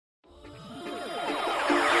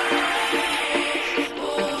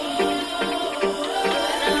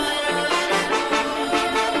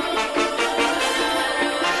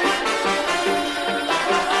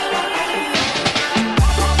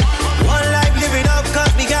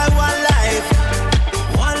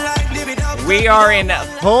We are in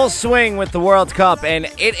full swing with the World Cup, and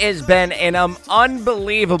it has been an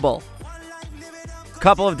unbelievable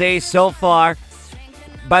couple of days so far.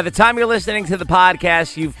 By the time you're listening to the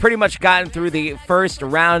podcast, you've pretty much gotten through the first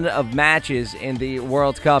round of matches in the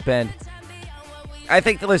World Cup, and I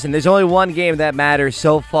think, listen, there's only one game that matters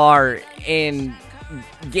so far in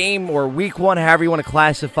game or week one, however you want to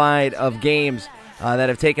classify it, of games that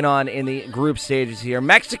have taken on in the group stages here.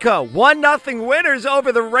 Mexico, 1-0 winners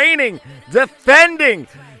over the reigning, defending,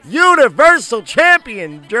 universal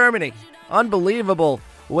champion Germany. Unbelievable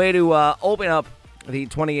way to open up the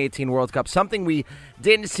 2018 World Cup. Something we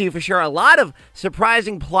didn't see for sure. A lot of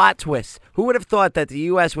surprising plot twists. Who would have thought that the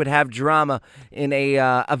U.S. would have drama in a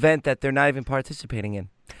event that they're not even participating in?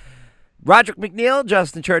 Roderick McNeil,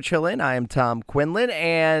 Justin Churchill in. I am Tom Quinlan,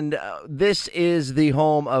 and this is the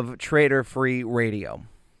home of Trader Free Radio.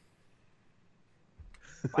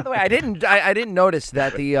 By the way, I didn't notice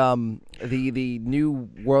that the new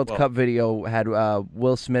World Cup video had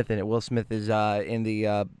Will Smith in it. Will Smith is in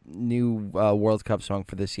the new World Cup song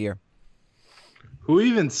for this year. Who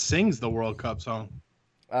even sings the World Cup song?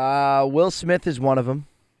 Will Smith is one of them.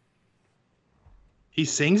 He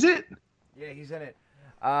sings it? Yeah, he's in it.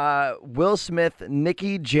 Will Smith,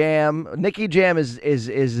 Nicky Jam. Nicky Jam is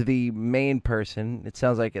the main person. It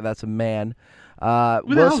sounds like that's a man. Who the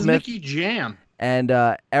Will hell's Smith Nicky Jam? and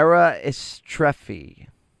Era Istrefi.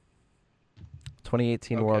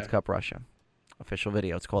 2018 Okay. World Cup Russia. Official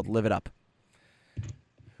video. It's called Live It Up.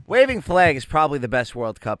 Waving flag is probably the best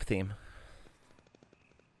World Cup theme.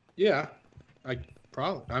 Yeah, I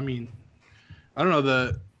mean, I don't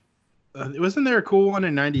know. Wasn't there a cool one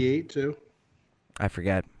in '98 too? I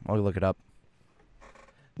forget. I'll look it up.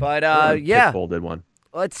 But, yeah. Pitbull did one.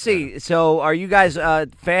 Let's see. So, are you guys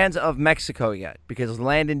fans of Mexico yet? Because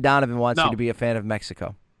Landon Donovan wants you to be a fan of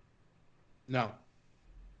Mexico. No.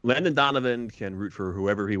 Landon Donovan can root for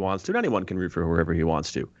whoever he wants to, and anyone can root for whoever he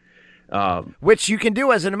wants to. Which you can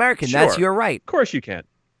do as an American. Sure. That's your right. Of course you can.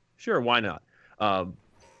 Sure, why not?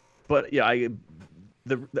 But, yeah,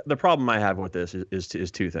 the problem I have with this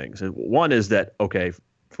is two things. One is that, okay,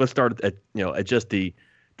 let's start at just the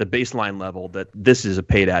baseline level that this is a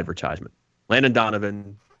paid advertisement. Landon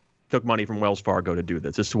Donovan took money from Wells Fargo to do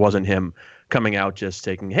this. This wasn't him coming out just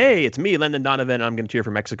saying, "Hey, it's me, Landon Donovan. I'm going to cheer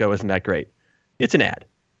for Mexico. Isn't that great?" It's an ad,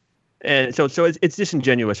 and so it's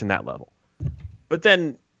disingenuous in that level. But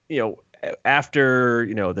then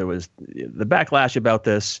after there was the backlash about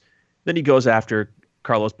this, then he goes after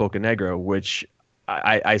Carlos Bocanegra, which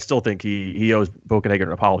I still think he owes Bocanegra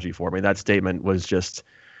an apology for. I mean, that statement was just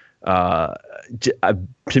to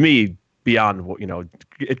me beyond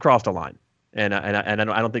it crossed a line, and I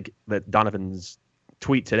don't think that Donovan's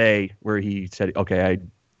tweet today, where he said, "Okay, I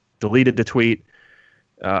deleted the tweet,"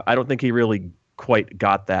 I don't think he really quite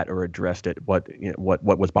got that or addressed it. What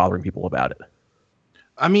was bothering people about it?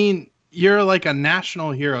 I mean, you're like a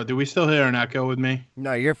national hero. Do we still hear an echo with me?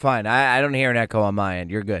 No, you're fine. I don't hear an echo on my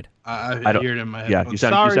end. You're good. I hear it in my head. Yeah, you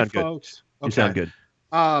sound good. Folks. Okay. You sound good.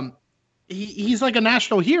 He's like a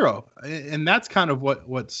national hero, and that's kind of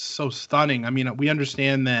what's so stunning. I mean, we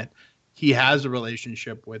understand that he has a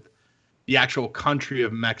relationship with the actual country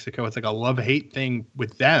of Mexico. It's like a love-hate thing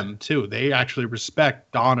with them too. They actually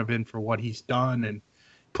respect Donovan for what he's done and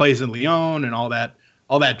plays in Leon and all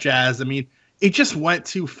that jazz. I mean, it just went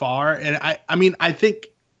too far, and I think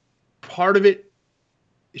part of it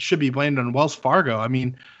should be blamed on Wells Fargo. I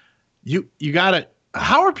mean, you gotta.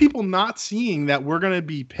 How are people not seeing that we're gonna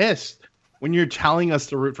be pissed when you're telling us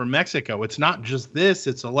to root for Mexico? It's not just this.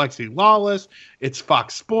 It's Alexi Lawless. It's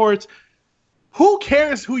Fox Sports. Who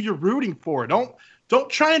cares who you're rooting for? Don't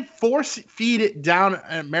try and force feed it down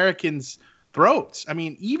Americans' throats. I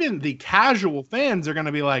mean, even the casual fans are going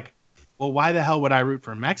to be like, well, why the hell would I root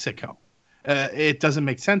for Mexico? It doesn't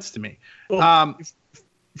make sense to me. Well,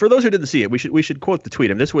 for those who didn't see it, we should quote the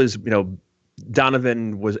tweet. And this was,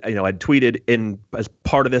 Donovan was, had tweeted in as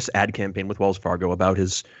part of this ad campaign with Wells Fargo about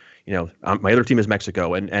his, my other team is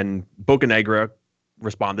Mexico. And Bocanegra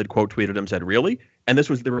responded, quote, tweeted him, said, "Really?" And this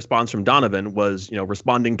was the response from Donovan was,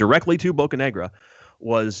 responding directly to Bocanegra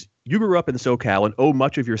was, "You grew up in SoCal and owe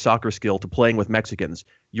much of your soccer skill to playing with Mexicans.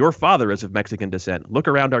 Your father is of Mexican descent. Look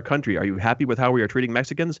around our country. Are you happy with how we are treating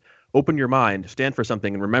Mexicans? Open your mind, stand for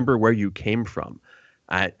something, and remember where you came from."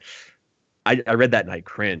 I read that and I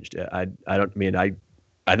cringed. And then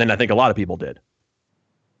I think a lot of people did.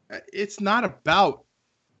 It's not about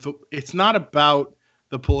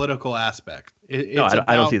the political aspect.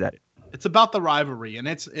 I don't see that. It's about the rivalry, and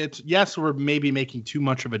it's yes, we're maybe making too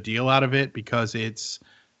much of a deal out of it because it's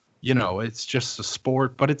just a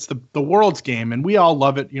sport, but it's the world's game, and we all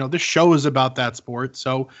love it. This show is about that sport,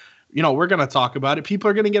 so we're going to talk about it. People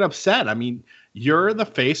are going to get upset. I mean, you're the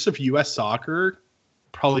face of U.S. soccer.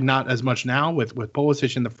 Probably not as much now with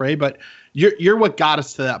Pulisic in the fray, but you're what got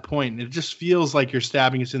us to that point. And it just feels like you're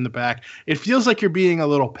stabbing us in the back. It feels like you're being a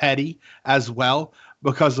little petty as well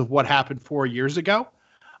because of what happened 4 years ago.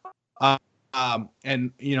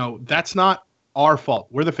 And that's not our fault.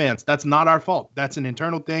 We're the fans. That's not our fault. That's an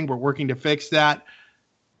internal thing. We're working to fix that.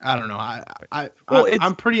 I don't know.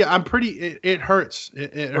 I'm pretty. It hurts.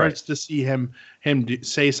 It hurts to see him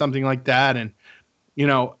say something like that. And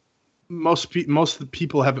most of the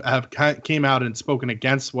people have came out and spoken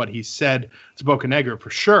against what he said to Bocanegra for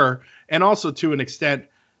sure, and also to an extent.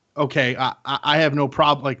 Okay, I have no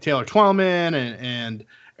problem, like Taylor Twellman and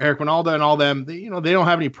Eric Ronaldo and all them. They don't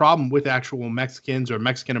have any problem with actual Mexicans or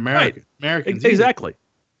Mexican Americans. Exactly.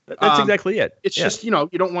 That's exactly it. It's just, you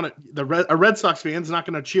don't want to. A Red Sox fan's not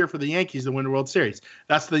going to cheer for the Yankees to win the World Series.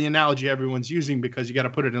 That's the analogy everyone's using because you got to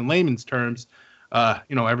put it in layman's terms.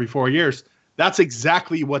 Every 4 years. That's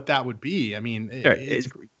exactly what that would be. I mean,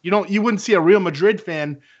 you wouldn't see a Real Madrid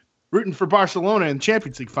fan rooting for Barcelona in the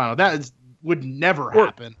Champions League final. Would never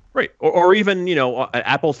happen. Right. Or even,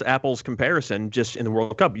 apples to apples comparison just in the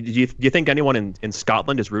World Cup. Do you think anyone in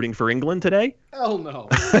Scotland is rooting for England today? Hell no.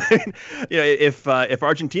 If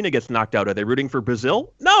Argentina gets knocked out, are they rooting for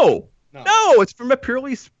Brazil? No, it's from a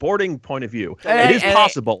purely sporting point of view. It is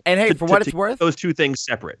possible. For what it's worth, those two things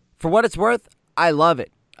separate. For what it's worth, I love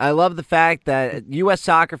it. I love the fact that U.S.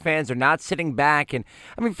 soccer fans are not sitting back. And,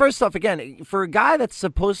 I mean, first off, again, for a guy that's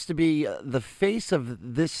supposed to be the face of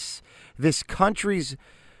this country's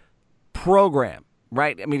program,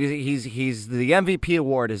 right? I mean, he's the MVP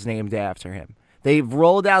award is named after him. They've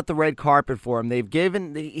rolled out the red carpet for him.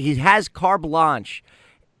 He has carte blanche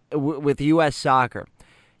with U.S. soccer.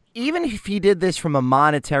 Even if he did this from a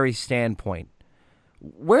monetary standpoint,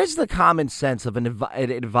 where's the common sense of an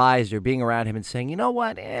advisor being around him and saying, you know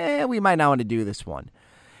what, we might not want to do this one?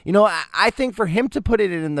 I think for him to put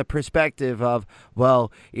it in the perspective of,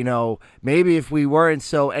 well, maybe if we weren't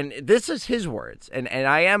so, and this is his words, and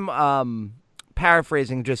I am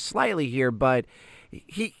paraphrasing just slightly here, but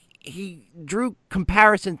he drew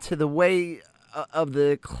comparison to the way of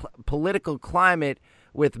the political climate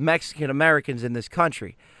with Mexican Americans in this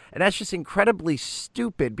country. And that's just incredibly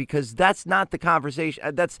stupid because that's not the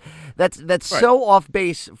conversation. That's right. So off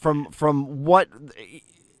base from what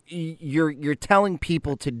you're telling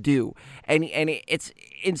people to do, and it's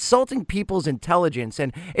insulting people's intelligence,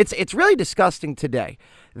 and it's really disgusting today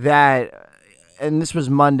that, and this was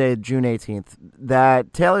Monday, June 18th,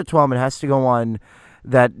 that Taylor Twellman has to go on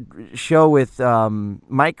that show with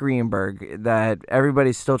Mike Greenberg that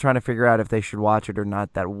everybody's still trying to figure out if they should watch it or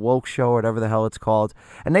not, that woke show or whatever the hell it's called.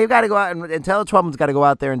 And they've got to go out, and Taylor Twellman's got to go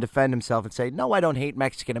out there and defend himself and say, no, I don't hate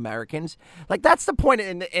Mexican Americans. Like, that's the point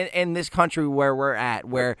in this country where we're at,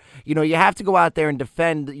 where, you have to go out there and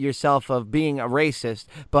defend yourself of being a racist,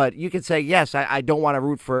 but you can say, yes, I don't want to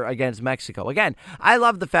root against Mexico. Again, I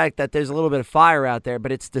love the fact that there's a little bit of fire out there,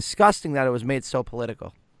 but it's disgusting that it was made so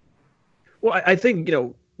political. Well, I think,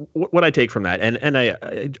 what I take from that, and I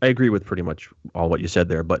agree with pretty much all what you said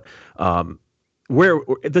there, but where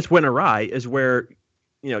this went awry is where,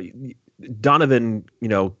 Donovan,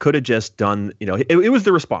 could have just done, it was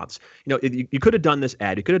the response. You could have done this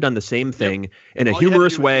ad. You could have done the same thing in a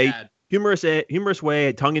humorous way,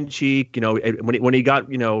 tongue in cheek, when he got,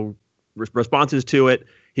 responses to it,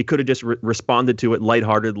 he could have just responded to it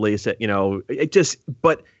lightheartedly, said,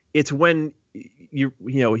 but it's when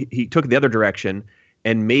he took the other direction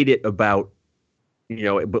and made it about,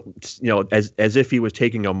 as if he was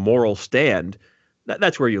taking a moral stand.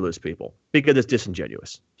 That's where you lose people because it's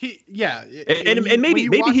disingenuous. And maybe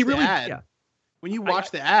he really. When you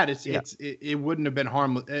watch the ad, it wouldn't have been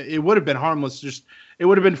harmless. It would have been harmless. Just it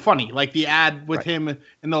would have been funny, like the ad with him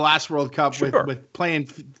in the last World Cup with playing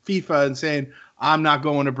FIFA and saying, "I'm not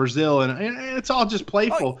going to Brazil," and it's all just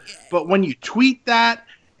playful. But when you tweet that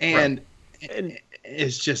and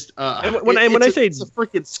it's just when I say it's a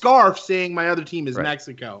freaking scarf saying my other team is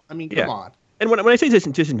Mexico. I mean, come on. And when I say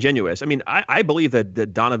disingenuous, I mean I believe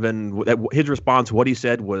that Donovan, that his response, what he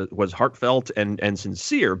said was heartfelt and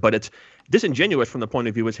sincere, but it's disingenuous from the point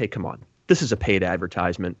of view is, hey, come on, this is a paid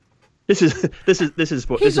advertisement. This is.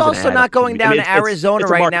 He's also not going down to Arizona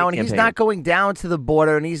right now, and he's campaign. not going down to the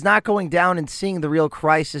border, and he's not going down and seeing the real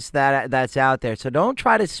crisis that's out there. So don't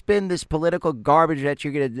try to spin this political garbage that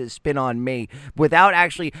you're going to spin on me without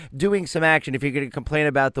actually doing some action. If you're going to complain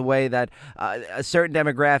about the way that a certain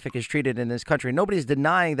demographic is treated in this country, nobody's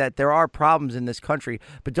denying that there are problems in this country,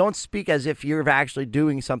 but don't speak as if you're actually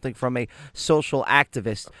doing something from a social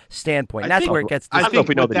activist standpoint. That's where it gets. I don't know if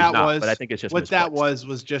we know that he's not, but I think it's just what that was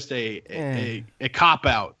just a cop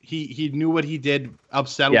out. He knew what he did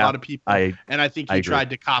upset a lot of people, and I think he tried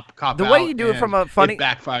to cop the out. way you do it from a funny, it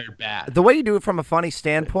backfired bad. The way you do it from a funny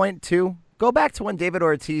standpoint too. Go back to when David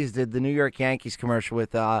Ortiz did the New York Yankees commercial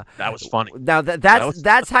with. That was funny. Now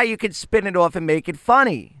that's how you could spin it off and make it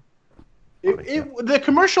funny. The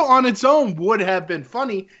commercial on its own would have been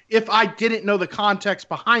funny if I didn't know the context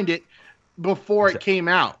behind it before it came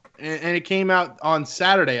out. And it came out on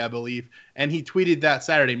Saturday, I believe, and he tweeted that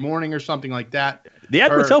Saturday morning or something like that. The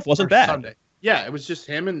ad itself wasn't bad. Sunday. Yeah, it was just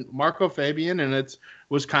him and Marco Fabian, and it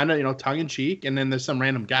was kind of tongue in cheek. And then there's some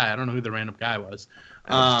random guy. I don't know who the random guy was.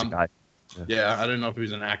 Yeah, I didn't know if he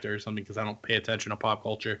was an actor or something because I don't pay attention to pop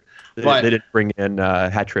culture. They didn't bring in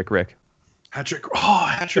Hat Trick Rick. Hat Trick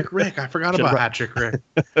Rick. I forgot about Hat Trick Rick.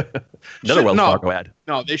 Another Wells Fargo ad.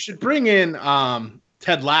 No, they should bring in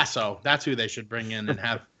Ted Lasso. That's who they should bring in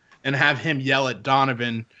and have him yell at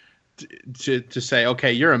Donovan to say,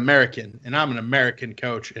 okay, you're American and I'm an American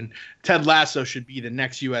coach, and Ted Lasso should be the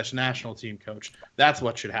next U.S. national team coach. That's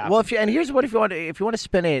what should happen. Well, if you want to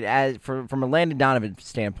spin it as from a Landon Donovan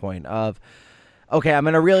standpoint of, okay, I'm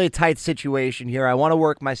in a really tight situation here. I want to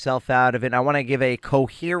work myself out of it. And I want to give a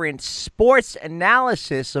coherent sports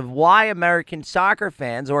analysis of why American soccer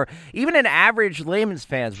fans, or even an average layman's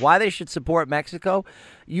fans, why they should support Mexico.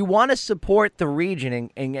 You want to support the region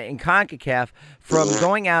in CONCACAF from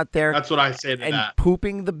going out there. That's what I say to and that.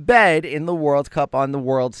 Pooping the bed in the World Cup on the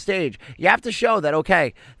world stage. You have to show that,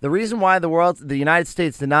 okay, the reason why the United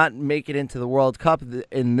States did not make it into the World Cup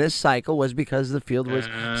in this cycle was because the field was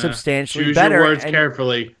substantially better. Choose your words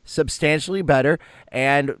carefully. Substantially better,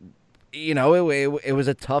 and it was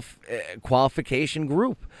a tough qualification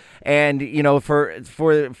group, and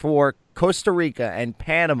for Costa Rica and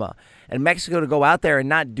Panama and Mexico to go out there and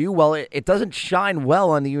not do well, it doesn't shine well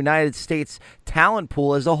on the United States talent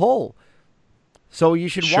pool as a whole. So you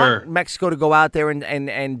should want Mexico to go out there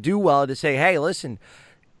and do well, to say, hey, listen,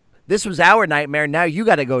 this was our nightmare. Now you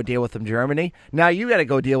got to go deal with them, Germany. Now you got to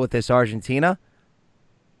go deal with this, Argentina.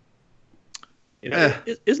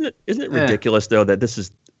 Isn't it ridiculous though that this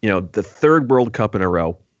is the third World Cup in a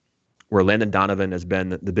row where Landon Donovan has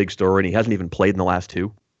been the big story, and he hasn't even played in the last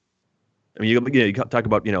two? I mean, you talk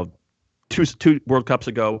about two World Cups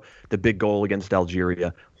ago, the big goal against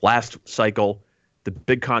Algeria. Last cycle, the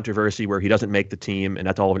big controversy where he doesn't make the team, and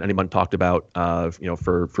that's all anyone talked about,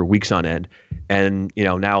 for weeks on end. And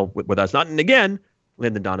now with us not, and again,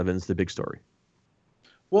 Landon Donovan's the big story.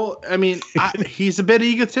 Well, I mean, he's a bit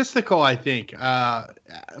egotistical, I think, on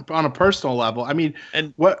a personal level. I mean,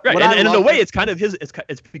 and in a way, it's kind of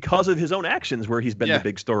it's because of his own actions where he's been the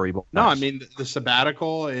big story. No, I mean the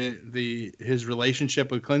sabbatical, his relationship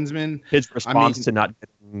with Klinsmann, his response to not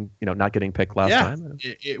getting picked last time.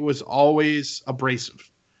 It was always abrasive,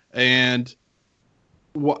 and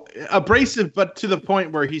abrasive, but to the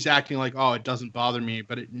point where he's acting like, oh, it doesn't bother me.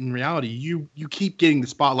 But in reality, you keep getting the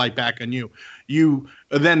spotlight back on you. You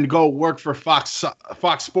then go work for Fox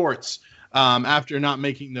Sports after not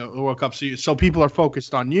making the World Cup. So people are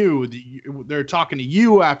focused on you. They're talking to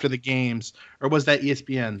you after the games. Or was that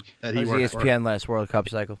ESPN that he worked for? ESPN last World Cup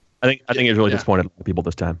cycle. I think he's really disappointed in people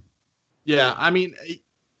this time. Yeah, I mean,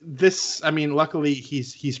 luckily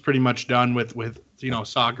he's pretty much done with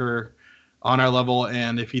soccer on our level,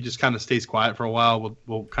 and if he just kind of stays quiet for a while,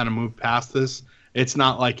 we'll kind of move past this. It's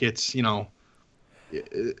not like it's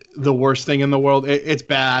the worst thing in the world. It's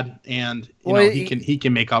bad, and he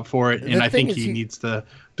can make up for it. And I think he needs to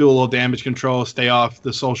do a little damage control, stay off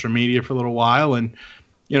the social media for a little while, and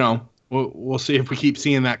we'll see if we keep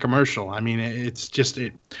seeing that commercial. I mean, it's just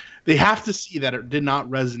they have to see that it did not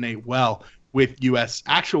resonate well with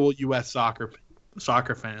actual U.S.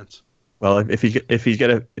 soccer fans. Well, if he's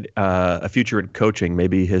got a future in coaching,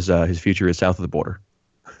 maybe his future is south of the border.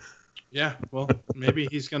 Yeah, well, maybe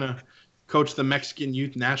he's gonna coach the Mexican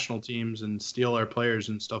youth national teams and steal our players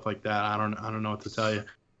and stuff like that. I don't know what to tell you.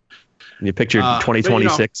 And you pictured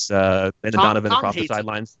 2026 Landon Donovan across the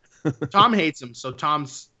sidelines. Tom hates him, so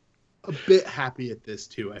Tom's a bit happy at this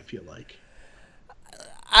too, I feel like.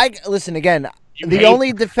 Listen again. The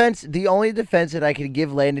only defense that I could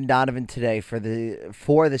give Landon Donovan today for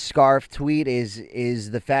the scarf tweet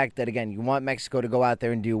is the fact that, again, you want Mexico to go out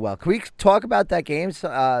there and do well. Can we talk about that game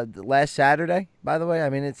last Saturday? By the way,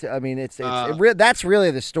 that's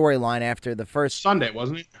really the storyline after the first Sunday,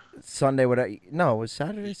 wasn't it? Sunday. No, it was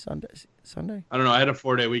Saturday. Sunday. I don't know. I had a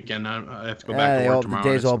 4-day weekend. I have to go back to work tomorrow. The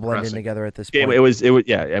days all blend in together at this point. It was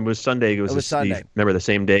Sunday. It was Sunday. Remember the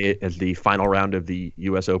same day as the final round of the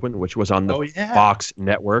U.S. Open, which was on the Fox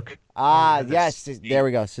network. Yes. There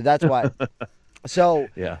we go. So that's why. So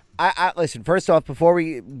yeah. I listen. First off, before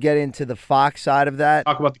we get into the Fox side of that,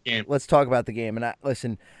 talk about the game. Let's talk about the game. And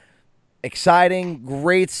listen. Exciting,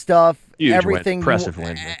 great stuff. Huge win. Impressive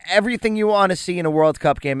win. Everything you want to see in a World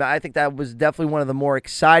Cup game. I think that was definitely one of the more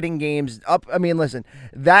exciting games. Listen,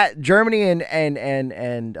 that Germany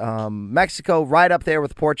and Mexico right up there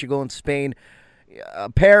with Portugal and Spain.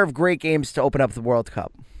 A pair of great games to open up the World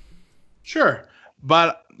Cup. Sure,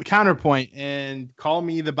 but the counterpoint, and call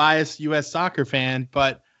me the biased U.S. soccer fan,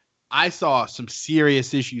 but I saw some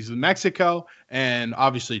serious issues with Mexico and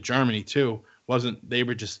obviously Germany too. They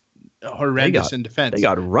were just horrendous in defense. They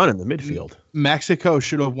got run in the midfield. Mexico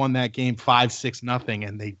should have won that game 5-6-0,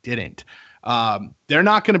 and they didn't. They're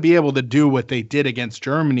not going to be able to do what they did against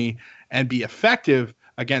Germany and be effective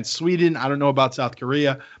against Sweden. I don't know about South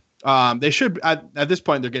Korea. They should at this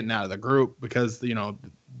point. They're getting out of the group because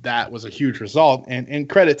that was a huge result, and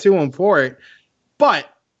credit to them for it. But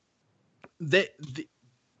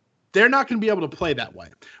they're not going to be able to play that way.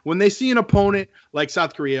 When they see an opponent like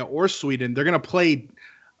South Korea or Sweden, they're going to play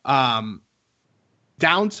down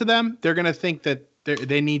to them. They're going to think that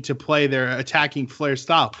they need to play their attacking flair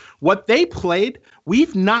style. What they played,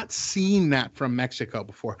 we've not seen that from Mexico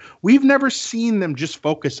before. We've never seen them just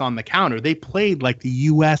focus on the counter. They played like the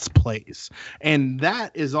U.S. plays, and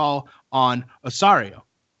that is all on Osorio.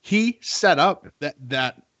 He set up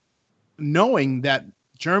that knowing that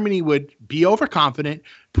Germany would be overconfident,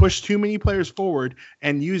 push too many players forward,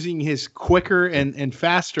 and using his quicker and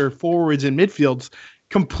faster forwards and midfields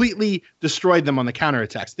completely destroyed them on the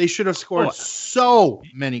counterattacks. They should have scored so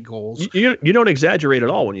many goals. You don't exaggerate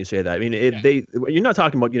at all when you say that. I mean, you're not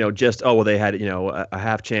talking about just they had a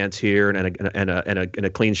half chance here and a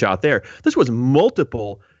clean shot there. This was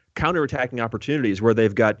multiple counterattacking opportunities where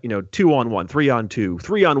they've got 2-on-1, 3-on-2,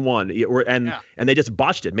 3-on-1, and they just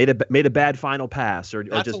botched it, made a bad final pass or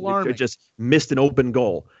just missed an open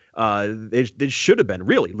goal. They should have been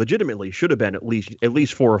legitimately at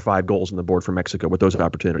least 4 or 5 goals on the board for Mexico with those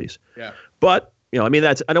opportunities. Yeah. But I'm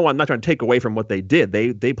not trying to take away from what they did.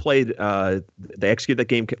 They played they executed that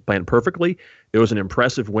game plan perfectly. It was an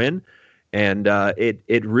impressive win. And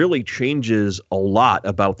it really changes a lot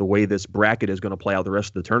about the way this bracket is going to play out the rest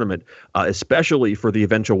of the tournament, especially for the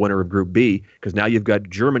eventual winner of Group B, because now you've got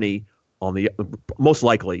Germany most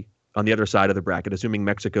likely on the other side of the bracket, assuming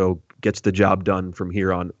Mexico gets the job done from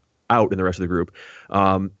here on out in the rest of the group.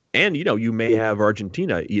 And you may have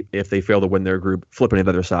Argentina, if they fail to win their group, flipping to the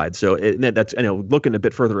other side. So that's looking a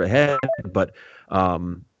bit further ahead, but.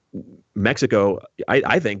 Mexico,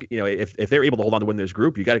 I think, if they're able to hold on to win this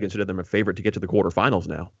group, you got to consider them a favorite to get to the quarterfinals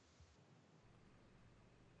now.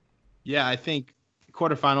 Yeah, I think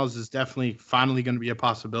quarterfinals is definitely finally going to be a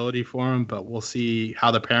possibility for them, but we'll see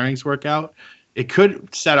how the pairings work out. It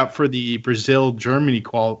could set up for the Brazil-Germany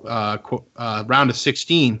round of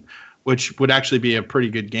 16, which would actually be a pretty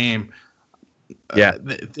good game. Yeah,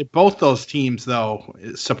 both those teams, though,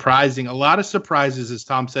 surprising. A lot of surprises, as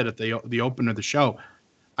Tom said at the open of the show.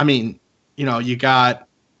 I mean, you got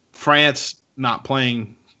France not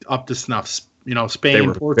playing up to snuff. Spain, they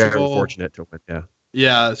were Portugal. Very fortunate to win. Yeah.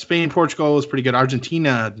 Yeah, Spain, Portugal was pretty good.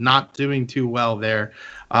 Argentina not doing too well there.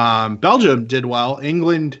 Belgium did well.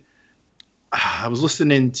 England, I was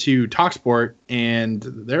listening to TalkSport, and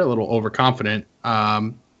they're a little overconfident.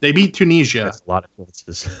 They beat Tunisia. That's a lot of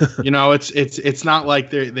chances. It's not like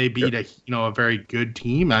they beat a very good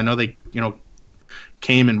team. I know they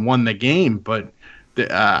came and won the game, but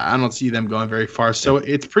I don't see them going very far. So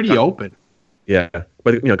it's pretty open. Yeah,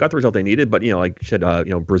 but got the result they needed. But like you said,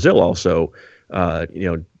 Brazil also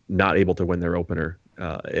not able to win their opener,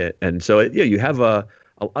 and so you have a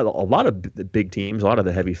lot of the big teams, a lot of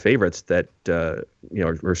the heavy favorites that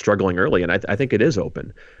are struggling early, and I think it is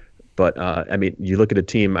open. But you look at a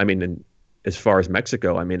team. As far as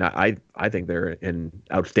Mexico, I think they're in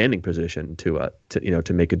outstanding position to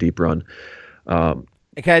make a deep run.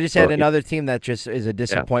 Can I just add another team that just is a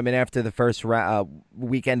disappointment after the first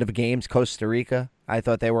weekend of games? Costa Rica. I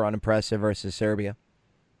thought they were unimpressive versus Serbia.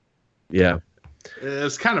 Yeah,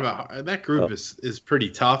 it's kind of that group is pretty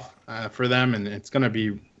tough for them, and it's going to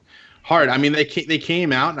be hard. I mean, they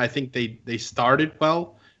came out, and I think they started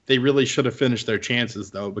well. They really should have finished their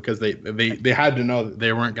chances though, because they had to know that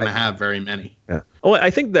they weren't going to have very many. Yeah. Oh, I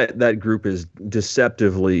think that group is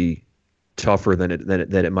deceptively tougher than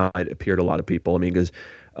it might appear to a lot of people. I mean,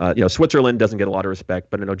 because Switzerland doesn't get a lot of respect,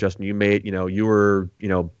 but I know, Justin, you were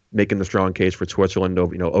making the strong case for Switzerland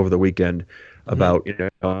over the weekend about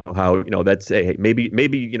how that's maybe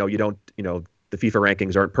you don't the FIFA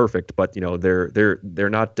rankings aren't perfect, but they're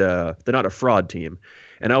not a fraud team.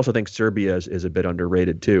 And I also think Serbia is a bit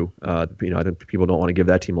underrated too. I think people don't want to give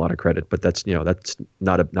that team a lot of credit, but that's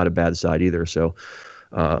not a bad side either. So,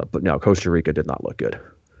 but no, Costa Rica did not look good.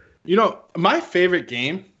 My favorite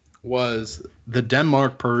game was the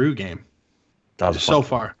Denmark-Peru game. That was so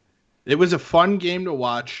far. It was a fun game to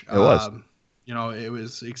watch. It was. It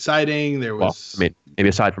was exciting. There was. Well, I mean, maybe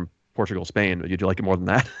aside from Portugal-Spain, did you like it more than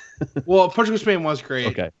that? Well, Portugal-Spain was great.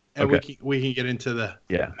 Okay. And we can get into the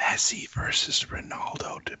Messi versus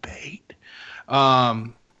Ronaldo debate.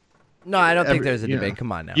 No, I don't think there's a debate.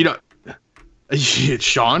 Come on now.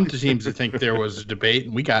 Sean seems to think there was a debate,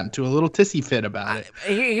 and we got into a little tissy fit about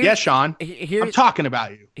it. Yeah, Sean, I'm talking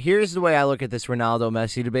about you. Here's the way I look at this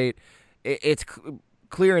Ronaldo-Messi debate. It's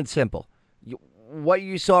clear and simple. What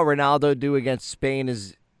you saw Ronaldo do against Spain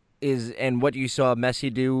is and what you saw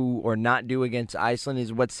Messi do or not do against Iceland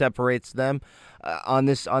is what separates them on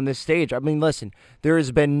this stage. I mean, listen, there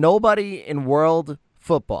has been nobody in world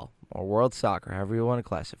football or world soccer, however you want to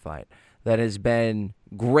classify it, that has been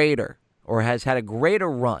greater or has had a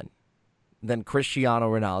greater run than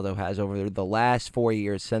Cristiano Ronaldo has over the last 4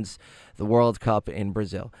 years since the World Cup in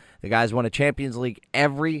Brazil. The guy's won a Champions League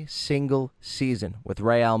every single season with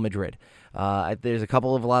Real Madrid. There's a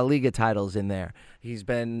couple of La Liga titles in there. He's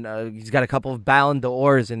got a couple of Ballon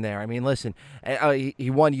d'Ors in there. I mean, listen,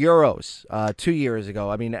 he won Euros 2 years ago.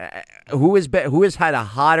 I mean, who has had a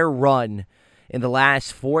hotter run in the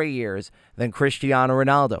last 4 years than Cristiano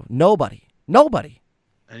Ronaldo? Nobody.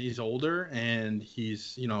 And he's older, and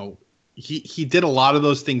he's he did a lot of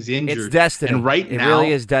those things injured. It's destiny. And it now,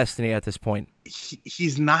 really is destiny at this point.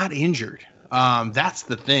 He's not injured. That's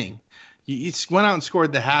the thing. He went out and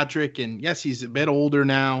scored the hat trick, and yes, he's a bit older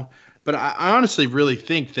now, but I honestly really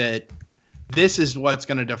think that this is what's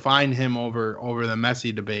going to define him over the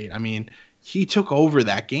Messi debate. I mean, he took over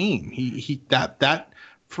that game. That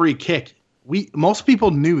free kick. Most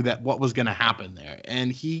people knew that what was going to happen there,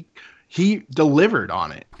 and he delivered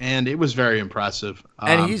on it, and it was very impressive.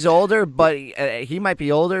 And he's older, but he might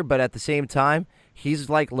be older, but at the same time, he's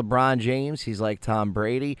like LeBron James. He's like Tom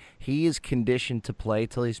Brady. He is conditioned to play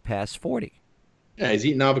till he's past 40. Yeah, he's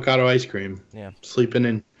eating avocado ice cream. Yeah, sleeping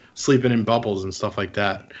in bubbles and stuff like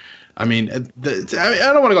that. I mean, I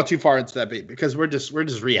don't want to go too far into that because we're just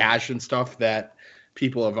rehashing stuff that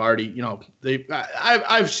people have already.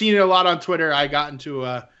 I've seen it a lot on Twitter. I got into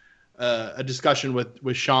a discussion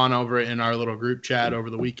with Sean over in our little group chat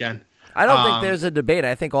over the weekend. I don't think there's a debate.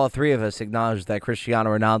 I think all three of us acknowledge that Cristiano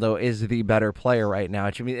Ronaldo is the better player right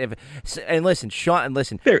now. Sean is there's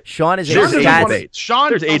a debate.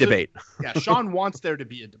 There's a debate. Yeah, Sean wants there to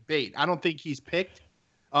be a debate. I don't think he's picked,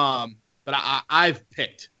 but I've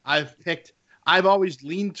picked. I've always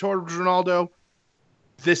leaned towards Ronaldo.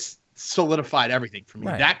 This solidified everything for me.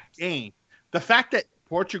 Right. That game, the fact that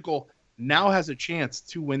Portugal now has a chance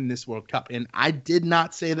to win this World Cup. And I did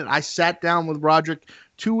not say that. I sat down with Roderick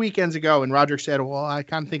 2 weekends ago, and Roderick said, well, I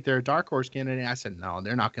kind of think they're a dark horse candidate. I said, no,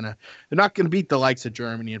 they're not gonna beat the likes of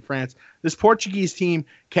Germany and France. This Portuguese team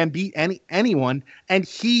can beat anyone, and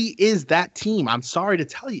he is that team. I'm sorry to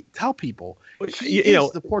tell people. He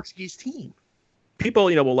is the Portuguese team. People,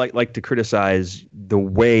 will like to criticize the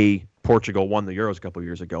way Portugal won the Euros a couple of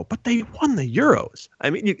years ago, but they won the Euros.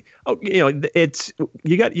 I mean,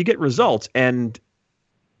 you get results, and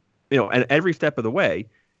and every step of the way,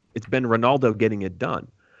 it's been Ronaldo getting it done.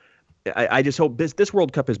 I just hope this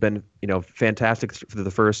World Cup has been fantastic for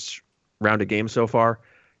the first round of games so far.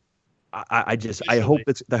 I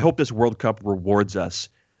hope this World Cup rewards us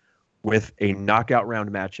with a knockout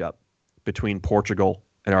round matchup between Portugal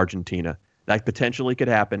and Argentina. That potentially could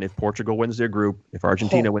happen if Portugal wins their group. If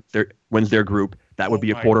Argentina wins their group, that would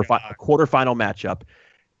be a quarterfinal matchup.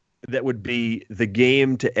 That would be the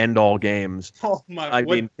game to end all games. Oh my!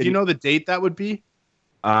 Do you know the date that would be?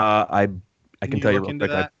 I can tell you real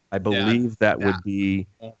quick. I believe that would be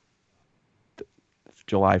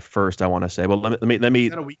July 1st. I want to say. Well, let me. Is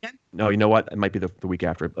that a weekend? No, you know what? It might be the week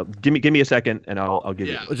after. Give me a second, and I'll give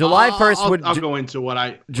you. July 1st would. I'll go into what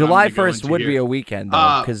I. July 1st would be a weekend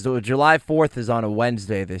though, because July 4th is on a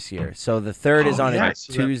Wednesday this year. So the 3rd is on a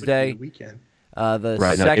Tuesday. Weekend. The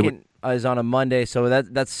 2nd is on a Monday. So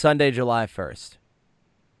that's Sunday, July 1st.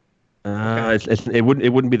 It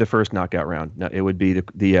wouldn't be the first knockout round. No, it would be the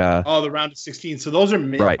the round of 16. So those are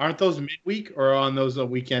right. Aren't those midweek or on those a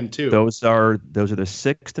weekend too? Those are the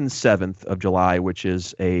 6th and 7th of July, which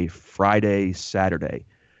is a Friday, Saturday.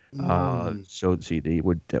 So let's see,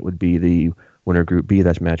 that would be the winner group B.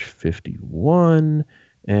 That's match 51,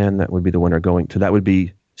 and that would be the winner going. So that would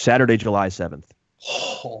be Saturday, July 7th.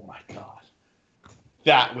 Oh my God,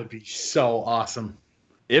 that would be so awesome.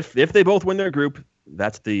 If they both win their group,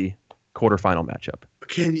 that's the quarterfinal matchup.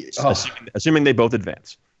 Can you? Assuming they both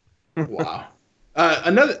advance. Wow.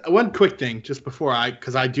 Another one quick thing, just before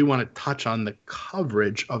because I do want to touch on the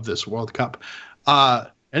coverage of this World Cup.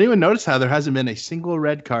 Anyone notice how there hasn't been a single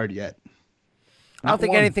red card yet? I don't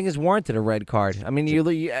think anything has warranted a red card. I mean, you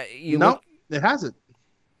no, it hasn't.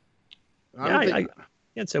 I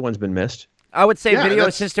can't say one's been missed. I would say video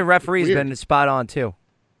assistant referee's been spot on too.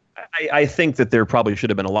 I think that there probably should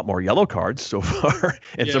have been a lot more yellow cards so far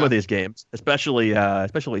in some of these games, especially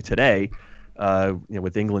today,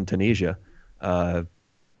 with England, Tunisia. But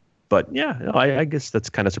I guess that's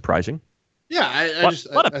kind of surprising. Yeah,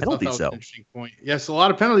 a lot of penalties, though. Interesting point. Yes, a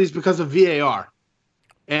lot of penalties because of VAR,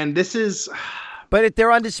 and this is. But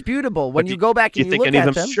they're undisputable. When you go back and you look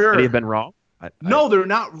at them, sure, they've been wrong. No, they're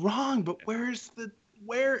not wrong. But where is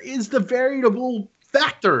the variable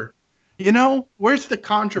factor? Where's the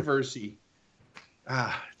controversy?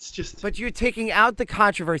 It's just. But you're taking out the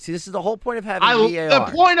controversy. This is the whole point of having VAR.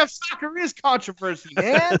 The point of soccer is controversy,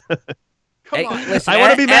 man. Come on. Listen, I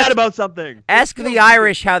want to be mad about something. Ask the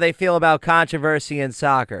Irish how they feel about controversy in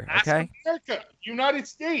soccer. Okay. Ask America, United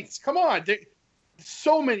States. Come on.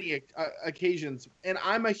 So many occasions, and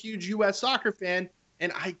I'm a huge U.S. soccer fan,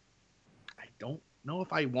 and I don't know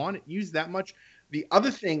if I want it used that much. The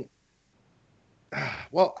other thing.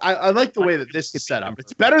 Well, I like the way that this is set up.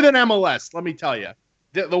 It's better than MLS, let me tell you.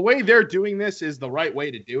 The way they're doing this is the right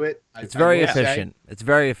way to do it. It's very efficient. It's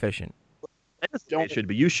very efficient. It should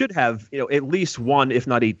be. You should have, at least one, if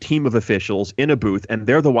not a team of officials in a booth, and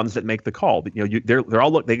they're the ones that make the call. They're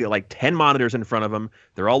all they get like 10 monitors in front of them.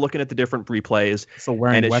 They're all looking at the different replays. So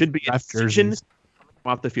wearing and it should be a decision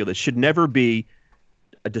off the field. It should never be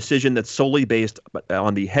a decision that's solely based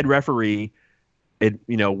on the head referee.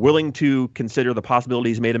 Willing to consider the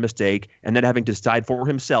possibility he's made a mistake, and then having to decide for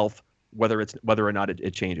himself whether or not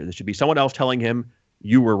it changes. It should be someone else telling him,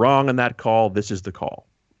 "You were wrong on that call. This is the call."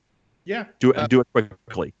 Yeah, do it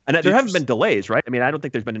quickly. And there haven't been delays, right? I mean, I don't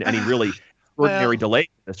think there's been any really extraordinary delay in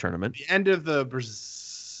this tournament. The end of the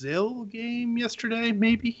Brazil game yesterday,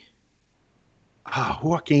 maybe.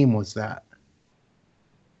 What game was that?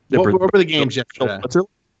 What were the games yesterday?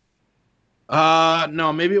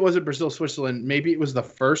 No, maybe it wasn't Brazil, Switzerland. Maybe it was the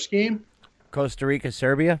first game. Costa Rica,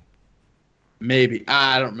 Serbia. Maybe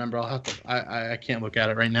I don't remember. I'll have to. I can't look at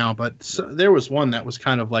it right now. But there was one that was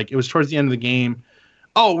kind of like it was towards the end of the game.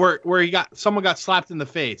 Oh, where someone got slapped in the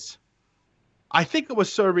face. I think it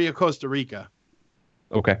was Serbia, Costa Rica.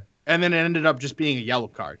 Okay. And then it ended up just being a yellow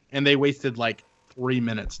card, and they wasted like 3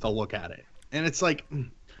 minutes to look at it. And it's like,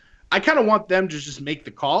 I kind of want them to just make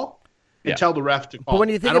the call. And tell the ref to call. But when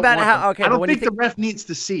you think about I don't think the ref needs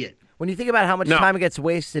to see it. When you think about how much time gets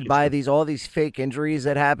wasted by all these fake injuries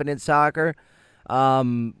that happen in soccer,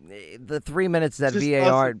 the 3 minutes that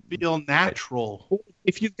VAR feel natural.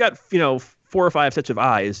 If you've got 4 or 5 sets of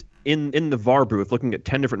eyes in the VAR booth looking at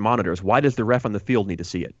 10 different monitors, why does the ref on the field need to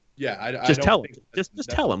see it? Yeah, just tell him. Just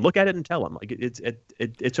tell him. Look at it and tell him. Like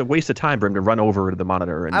it's a waste of time for him to run over to the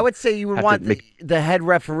monitor. And I would say you would want the head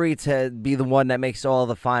referee to be the one that makes all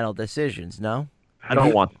the final decisions. No, I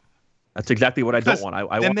don't want. That's exactly what I don't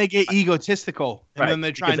want. Then they get egotistical, and then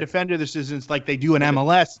they try and defend their decisions like they do in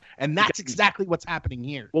MLS, and that's exactly what's happening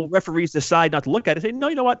here. Well, referees decide not to look at it. Say, no,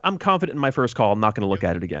 you know what? I'm confident in my first call. I'm not going to look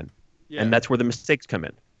at it again. Yeah. And that's where the mistakes come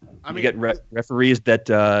in. You get referees that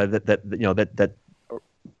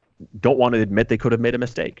don't want to admit they could have made a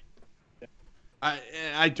mistake.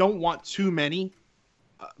 I don't want too many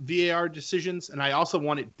VAR decisions, and I also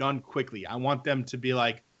want it done quickly. I want them to be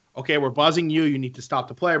like, okay, we're buzzing you. You need to stop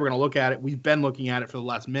the play. We're going to look at it. We've been looking at it for the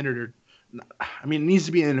last minute or. I mean, it needs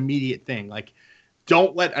to be an immediate thing. Like,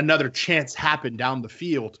 don't let another chance happen down the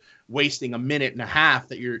field, wasting a minute and a half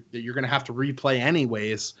that you're going to have to replay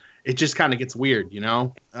anyways. It just kind of gets weird,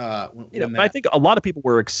 I think a lot of people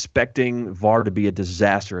were expecting VAR to be a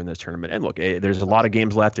disaster in this tournament. And look, there's a lot of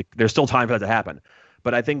games left. There's still time for that to happen.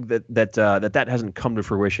 But I think that hasn't come to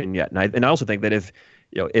fruition yet. And I also think that if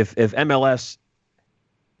MLS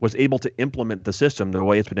was able to implement the system the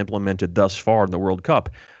way it's been implemented thus far in the World Cup,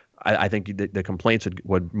 I think the complaints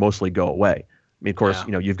would mostly go away. I mean, of course,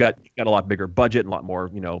 you've got a lot bigger budget and a lot more,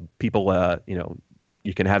 people,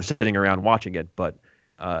 you can have sitting around watching it. But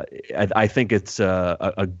I think it's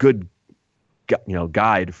a good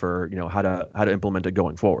guide for how to implement it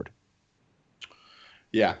going forward.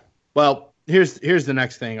 Yeah. Well, here's the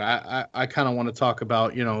next thing. I kind of want to talk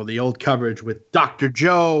about the old coverage with Dr.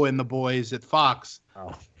 Joe and the boys at Fox.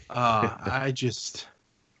 Oh.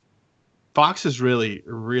 Fox is really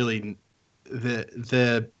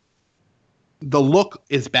the look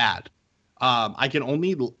is bad. I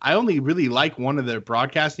only really like one of their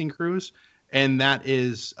broadcasting crews, and that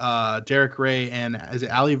is Derek Ray and is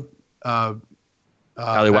it Ali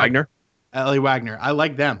Wagner? Ali Wagner. I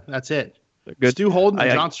like them. That's it. Good. Stu Holden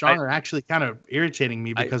and John Strong are actually kind of irritating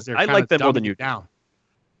me because they're. I like them more than you down.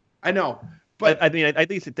 I know, but I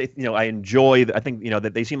think that they, I enjoy. I think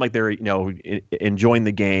that they seem like they're enjoying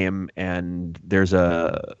the game, and there's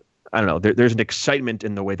there's an excitement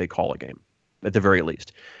in the way they call a game, at the very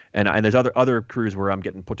least. And there's other crews where I'm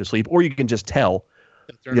getting put to sleep, or you can just tell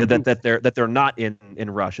that they're not in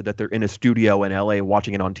Russia, that they're in a studio in LA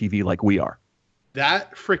watching it on TV like we are.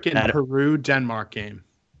 That freaking Peru-Denmark game.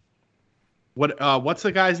 What's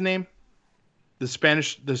the guy's name? The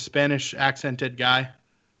Spanish accented guy.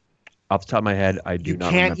 Off the top of my head, I do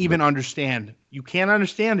not. You can't even understand. You can't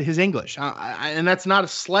understand his English, and that's not a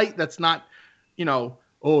slight. That's not,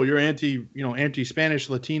 oh, you're anti-Spanish,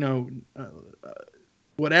 Latino,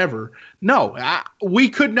 whatever. No, we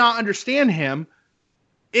could not understand him.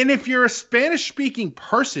 And if you're a Spanish-speaking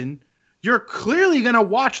person, you're clearly going to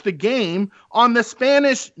watch the game on the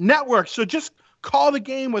Spanish network. So just call the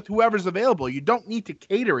game with whoever's available. You don't need to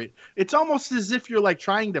cater it. It's almost as if you're like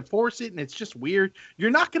trying to force it, and it's just weird. You're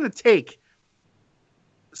not going to take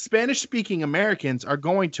Spanish-speaking Americans are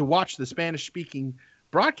going to watch the Spanish-speaking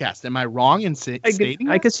broadcast. Am I wrong in stating that?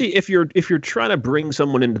 I can see if you're trying to bring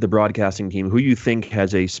someone into the broadcasting team who you think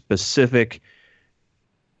has a specific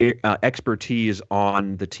expertise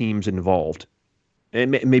on the teams involved, and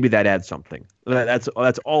maybe that adds something. That's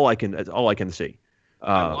all I can see.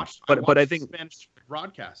 I watched I think the Spanish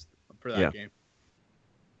broadcast for that game.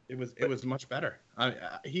 It was much better.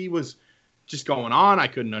 He was just going on. I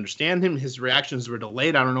couldn't understand him. His reactions were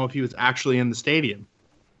delayed. I don't know if he was actually in the stadium.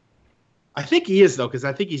 I think he is though, because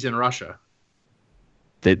I think he's in Russia.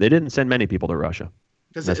 They didn't send many people to Russia.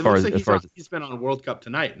 Because it looks like he's been on World Cup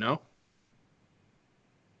Tonight. No.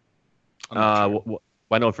 Well,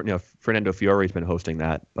 I know Fernando Fiore's been hosting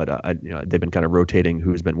that, but they've been kind of rotating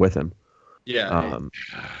who's been with him. Yeah.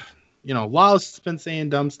 Wallace has been saying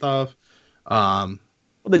dumb stuff. Well,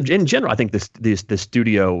 in general, I think this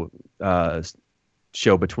studio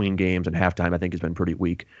show between games and halftime, I think, has been pretty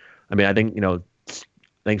weak. I mean, I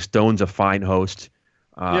think Stone's a fine host.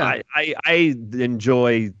 I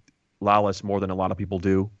enjoy Lawless more than a lot of people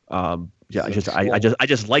do. I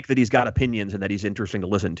just like that he's got opinions and that he's interesting to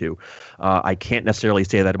listen to. I can't necessarily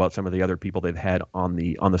say that about some of the other people they've had on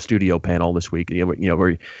the studio panel this week.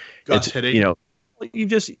 Where Gus Hiddink. You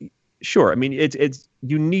just sure. I mean, it's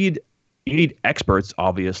you need experts,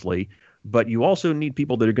 obviously, but you also need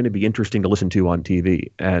people that are going to be interesting to listen to on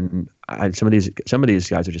TV. And some of these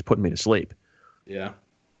guys are just putting me to sleep. Yeah,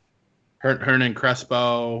 Hernan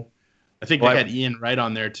Crespo. I think they had Ian Wright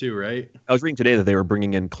on there too, right? I was reading today that they were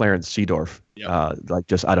bringing in Clarence Seedorf, like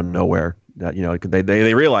just out of nowhere. That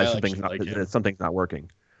they realized something's not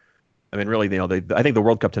working. I mean, really, I think the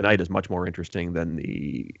World Cup Tonight is much more interesting than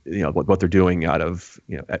what they're doing out of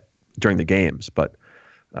during the games. But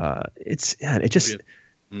I'll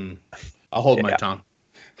hold my tongue.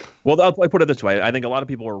 Well, I'll put it this way: I think a lot of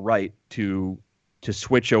people are right to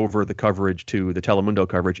switch over the coverage to the Telemundo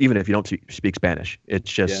coverage, even if you don't speak Spanish.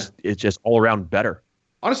 It's just all around better.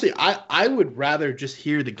 Honestly, I would rather just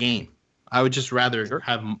hear the game. I would just rather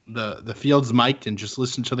have the fields mic'd and just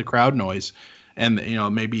listen to the crowd noise, and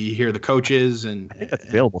maybe hear the coaches. And I think that's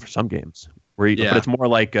available for some games but it's more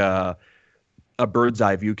like a bird's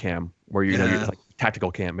eye view cam where you're like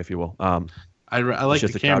tactical cam, if you will. I like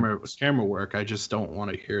the camera work. I just don't want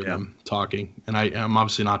to hear them talking. And I'm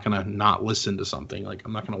obviously not going to not listen to something. Like,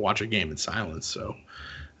 I'm not going to watch a game in silence. So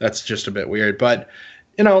that's just a bit weird. But,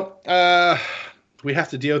 we have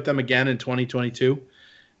to deal with them again in 2022.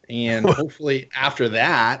 And hopefully after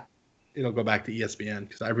that, it'll go back to ESPN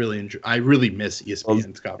because I really miss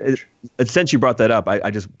ESPN's coverage. Since you brought that up,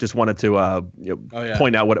 I just wanted to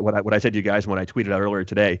point out what I said to you guys when I tweeted out earlier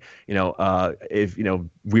today. If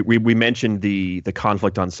we mentioned the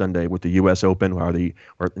conflict on Sunday with the U.S. Open, where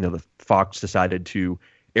the Fox decided to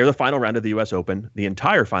air the final round of the U.S. Open, the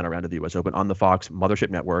entire final round of the U.S. Open on the Fox Mothership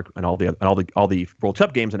Network, and all the World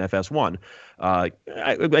Cup games in FS1.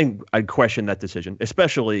 I question that decision,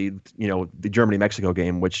 especially the Germany-Mexico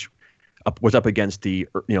game, which was up against the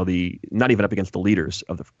not even up against the leaders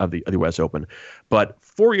of the U.S. Open. But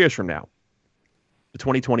 4 years from now, the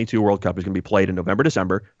 2022 World Cup is going to be played in November,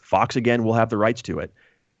 December. Fox again will have the rights to it,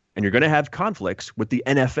 and you're going to have conflicts with the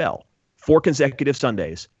NFL 4 consecutive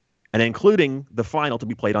Sundays, and including the final to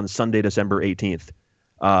be played on Sunday, December 18th.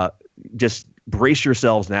 Just brace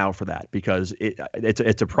yourselves now for that, because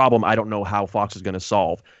it's a problem I don't know how Fox is going to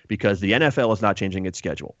solve, because the NFL is not changing its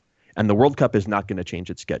schedule, and the World Cup is not going to change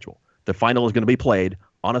its schedule. The final is going to be played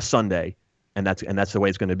on a Sunday, and that's the way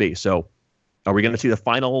it's going to be. So, are we going to see the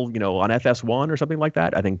final, on FS1 or something like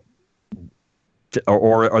that? I think,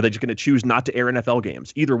 or are they just going to choose not to air NFL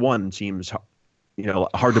games? Either one seems,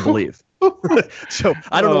 hard to believe. So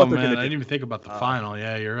I don't know what they're going to do. I didn't even think about the final.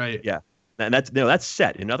 Yeah, you're right. Yeah. And that's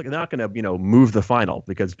set. They're not going to move the final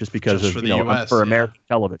because of for the US, for American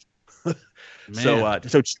television. So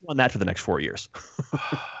chew on that for the next 4 years.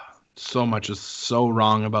 So much is so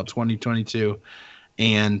wrong about 2022,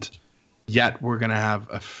 and yet we're going to have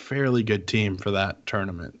a fairly good team for that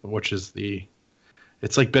tournament, which is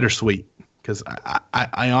it's like bittersweet, because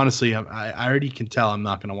I honestly, I already can tell I'm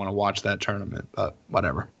not going to want to watch that tournament, but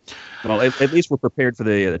whatever. Well, at least we're prepared for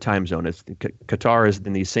the time zone. Qatar is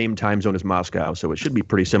in the same time zone as Moscow, so it should be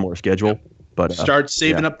pretty similar schedule. But start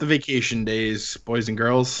saving up the vacation days, boys and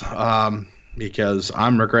girls, because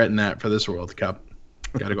I'm regretting that for this World Cup.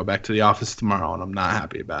 Got to go back to the office tomorrow, and I'm not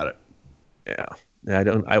happy about it. Yeah,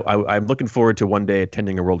 I'm looking forward to one day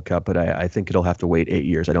attending a World Cup, but I think it'll have to wait 8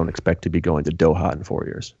 years. I don't expect to be going to Doha in 4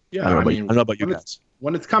 years. Yeah, I don't know about you guys.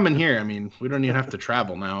 When it's coming here, I mean, we don't even have to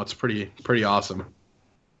travel now. It's pretty awesome.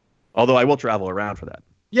 Although I will travel around for that.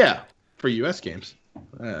 Yeah, for U.S. games.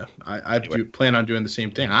 I plan on doing the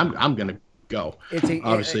same thing. I'm gonna go.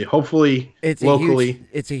 Hopefully, locally.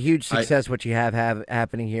 It's a huge success what you have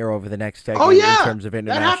happening here over the next decade. Oh yeah, in terms of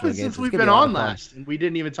international that happened games. Since we've been on last, and we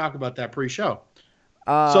didn't even talk about that pre-show.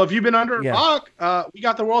 So if you've been under a rock, we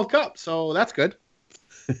got the World Cup, so that's good.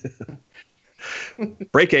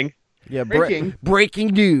 Breaking. Yeah, breaking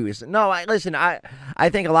news. No, listen. I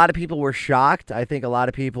think a lot of people were shocked. I think a lot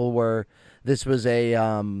of people were. This was a,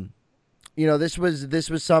 this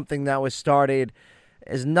was something that was started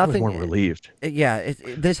as nothing. I was more relieved. Yeah,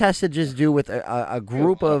 this has to just do with a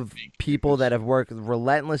group of people that have worked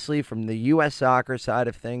relentlessly from the U.S. soccer side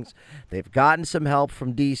of things. They've gotten some help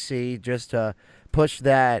from D.C. just to push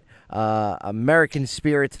that American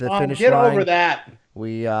spirit to the finish line. Get over that.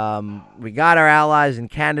 We got our allies in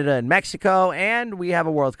Canada and Mexico, and we have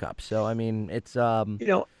a World Cup. So I mean, it's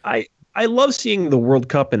I love seeing the World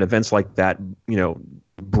Cup and events like that,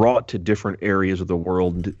 brought to different areas of the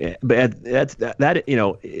world. But in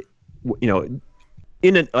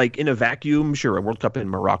a vacuum, sure, a World Cup in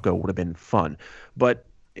Morocco would have been fun, but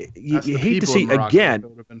you hate to see again,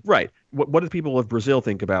 right? What do the people of Brazil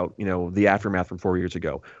think about the aftermath from 4 years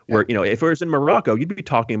ago? Where if it was in Morocco, you'd be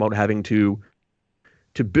talking about having to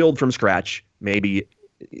build from scratch, maybe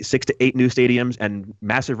 6 to 8 new stadiums and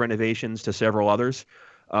massive renovations to several others.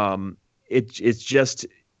 I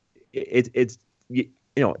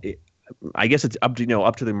guess it's up to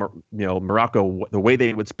the Morocco, the way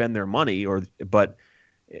they would spend their money, but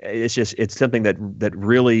it's something that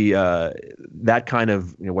really that kind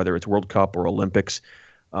of whether it's World Cup or Olympics.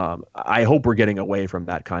 I hope we're getting away from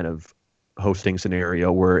that kind of hosting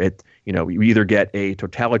scenario where you either get a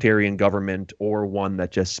totalitarian government or one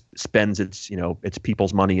that just spends its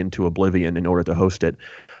people's money into oblivion in order to host it.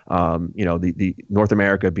 The North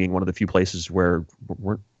America being one of the few places where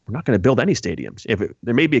we're not going to build any stadiums.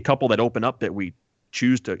 There may be a couple that open up that we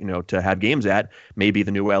choose to have games at, maybe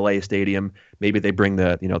the new LA stadium, maybe they bring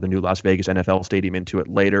the new Las Vegas NFL stadium into it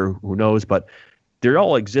later, who knows, but they're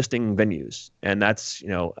all existing venues, and that's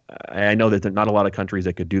I know that there are not a lot of countries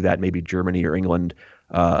that could do that. Maybe Germany or England,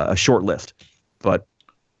 a short list. But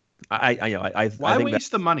I think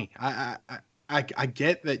waste the money? I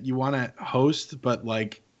get that you want to host, but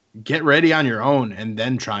get ready on your own and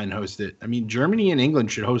then try and host it. I mean, Germany and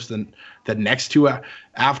England should host the next two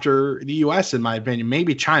after the U.S. in my opinion.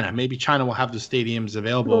 Maybe China will have the stadiums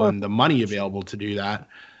available and the money available to do that.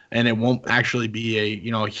 And it won't actually be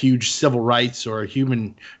a huge civil rights or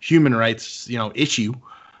human rights issue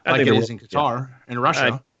like it is in Qatar and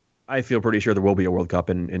Russia. I feel pretty sure there will be a World Cup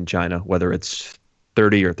in China, whether it's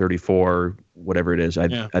 30 or 34, whatever it is. I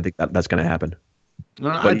think that's going to happen. No,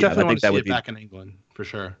 I definitely want to see it back in England for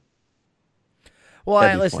sure. Well,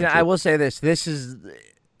 I will say this: this is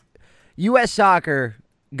U.S. soccer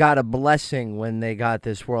got a blessing when they got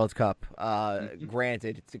this World Cup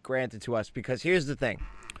granted to us, because here's the thing.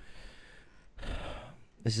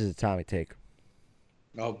 This is a Tommy take.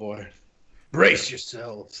 Oh boy, brace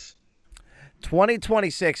yourselves.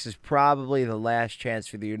 2026 is probably the last chance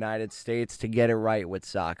for the United States to get it right with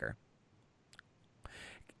soccer.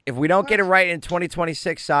 If we don't get it right in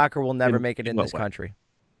 2026, soccer will never make it in this country.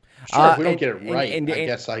 Sure, if we don't get it right, I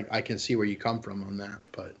guess I can see where you come from on that.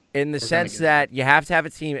 But in the sense that you have to have a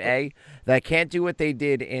team A that can't do what they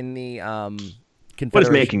did in the Confederation. What does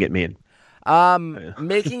making it mean?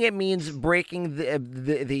 Making it means breaking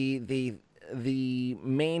the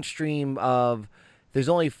mainstream of. There's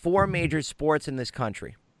only 4 major sports in this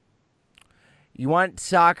country. You want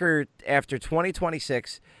soccer after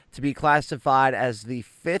 2026 to be classified as the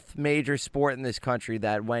 5th major sport in this country,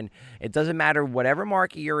 that when it doesn't matter whatever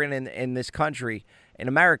market you're in this country, in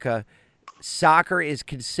America, soccer is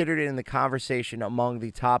considered in the conversation among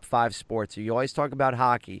the top 5 sports. So you always talk about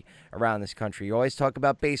hockey around this country. You always talk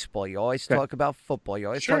about baseball. You always talk about football. You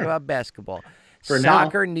always talk about basketball.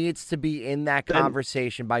 Soccer needs to be in that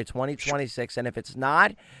conversation by 2026, and if it's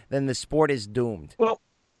not, then the sport is doomed. Well,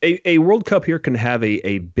 a World Cup here can have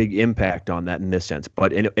a big impact on that in this sense,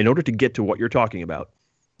 but in order to get to what you're talking about,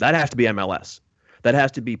 that has to be MLS. That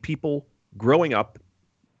has to be people growing up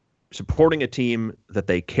supporting a team that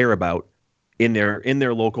they care about in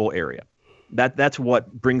their local area. That's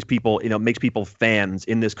what brings people, makes people fans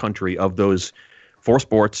in this country of those 4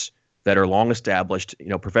 sports that are long established,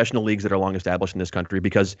 professional leagues that are long established in this country,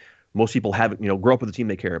 because most people haven't, grow up with a team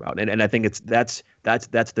they care about. And I think that's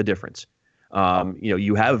the difference.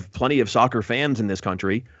 You have plenty of soccer fans in this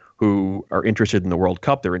country who are interested in the World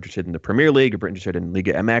Cup. They're interested in the Premier League, or interested in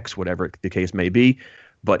Liga MX, whatever the case may be.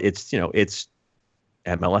 But it's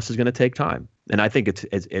MLS is going to take time. And I think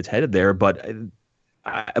it's headed there. But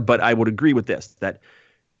I would agree with this, that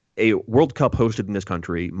a World Cup hosted in this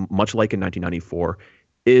country, much like in 1994,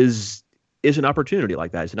 is an opportunity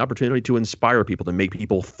like that. It's an opportunity to inspire people, to make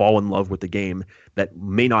people fall in love with the game that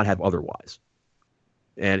may not have otherwise.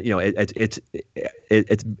 And it's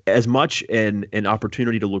as much an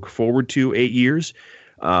opportunity to look forward to 8 years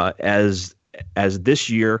as this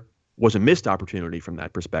year was a missed opportunity from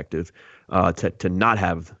that perspective, to not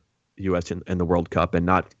have the U.S. in the World Cup and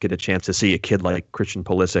not get a chance to see a kid like Christian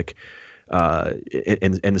Pulisic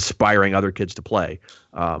and inspiring other kids to play.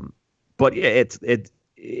 But yeah,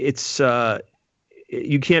 it's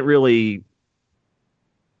you can't really.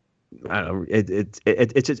 I don't know.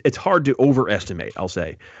 It's hard to overestimate, I'll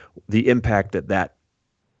say, the impact that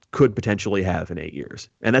could potentially have in 8 years,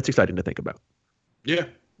 and that's exciting to think about. Yeah,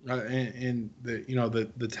 and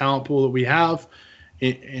the talent pool that we have,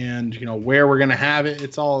 and where we're going to have it,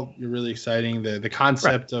 it's all really exciting. The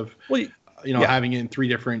concept of having it in 3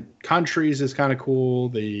 different countries is kind of cool.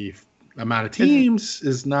 The amount of teams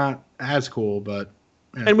is not as cool, but.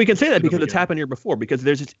 And we can say that because it's happened here before, because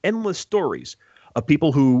there's just endless stories of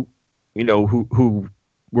people who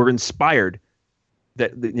were inspired,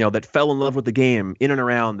 that fell in love with the game in and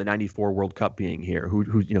around the 94 World Cup being here,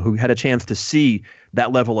 who had a chance to see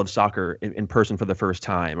that level of soccer in person for the first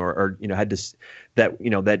time, or had to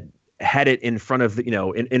that had it in front of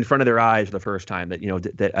in front of their eyes for the first time,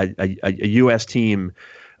 that a U.S. team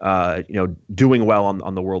doing well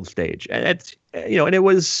on the world stage. And it's and it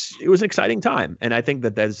was an exciting time. And I think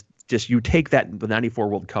that's just, you take that the 94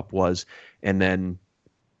 World Cup was, and then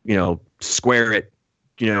square it,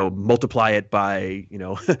 multiply it by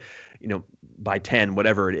by 10,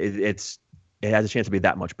 whatever it has a chance to be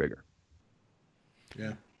that much bigger.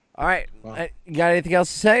 Yeah. All right. Wow. You got anything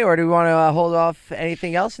else to say, or do we want to hold off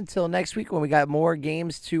anything else until next week when we got more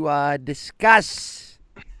games to discuss?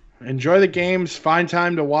 Enjoy the games. Find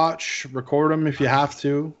time to watch. Record them if you have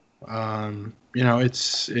to.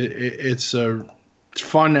 It's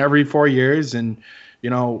fun every 4 years, and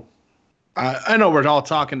I know we're all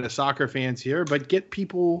talking to soccer fans here, but get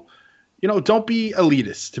people. Don't be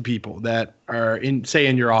elitist to people that are in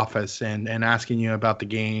your office and asking you about the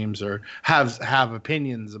games, or have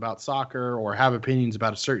opinions about soccer, or have opinions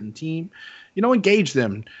about a certain team. Engage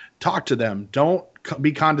them, talk to them. Don't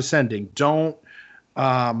be condescending. Don't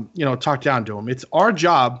talk down to them. It's our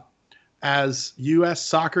job as U.S.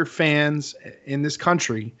 soccer fans in this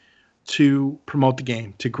country to promote the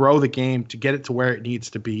game, to grow the game, to get it to where it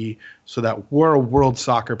needs to be, so that we're a world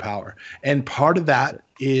soccer power. And part of that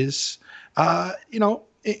is,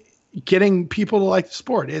 getting people to like the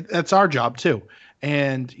sport. That's our job too.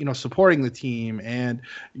 And, supporting the team, and,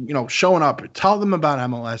 showing up, tell them about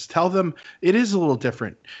MLS, tell them it is a little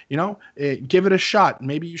different, give it a shot.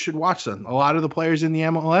 Maybe you should watch them. A lot of the players in the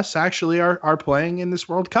MLS actually are playing in this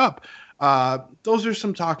World Cup. Those are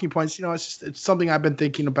some talking points. It's something I've been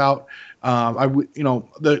thinking about.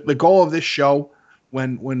 The goal of this show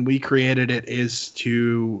when we created it is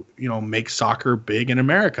to, make soccer big in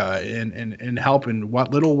America and help in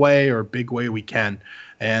what little way or big way we can.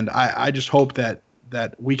 And I just hope that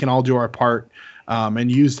we can all do our part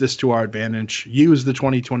and use this to our advantage, use the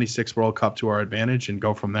 2026 World Cup to our advantage, and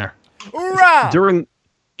go from there. Hoorah!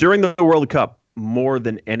 During the World Cup, more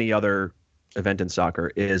than any other event in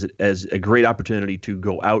soccer, is as a great opportunity to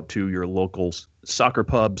go out to your local soccer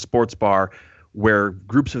pub, sports bar, where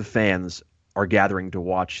groups of fans are gathering to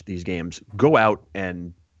watch these games. Go out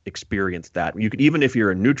and experience that. You could, even if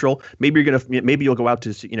you're a neutral, maybe you'll go out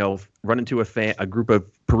to run into a group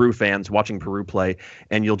of Peru fans watching Peru play,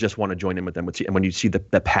 and you'll just want to join in with them. And when you see the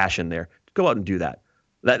passion there, go out and do that.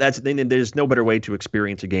 There's no better way to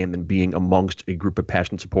experience a game than being amongst a group of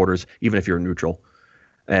passionate supporters, even if you're a neutral.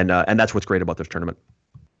 And that's what's great about this tournament.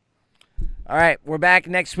 All right, we're back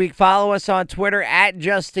next week. Follow us on Twitter at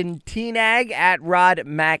Justin Teenag, at Rod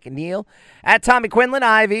McNeil, at Tommy Quinlan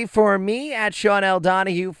Ivy for me, at Sean L.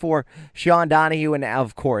 Donahue for Sean Donahue, and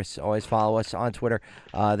of course, always follow us on Twitter.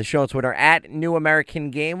 The show on Twitter at New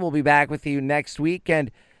American Game. We'll be back with you next week,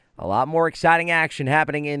 and a lot more exciting action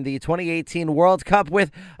happening in the 2018 World Cup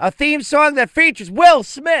with a theme song that features Will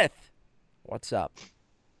Smith. What's up?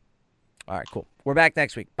 All right, cool. We're back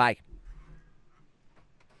next week. Bye.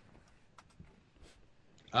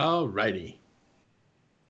 All righty.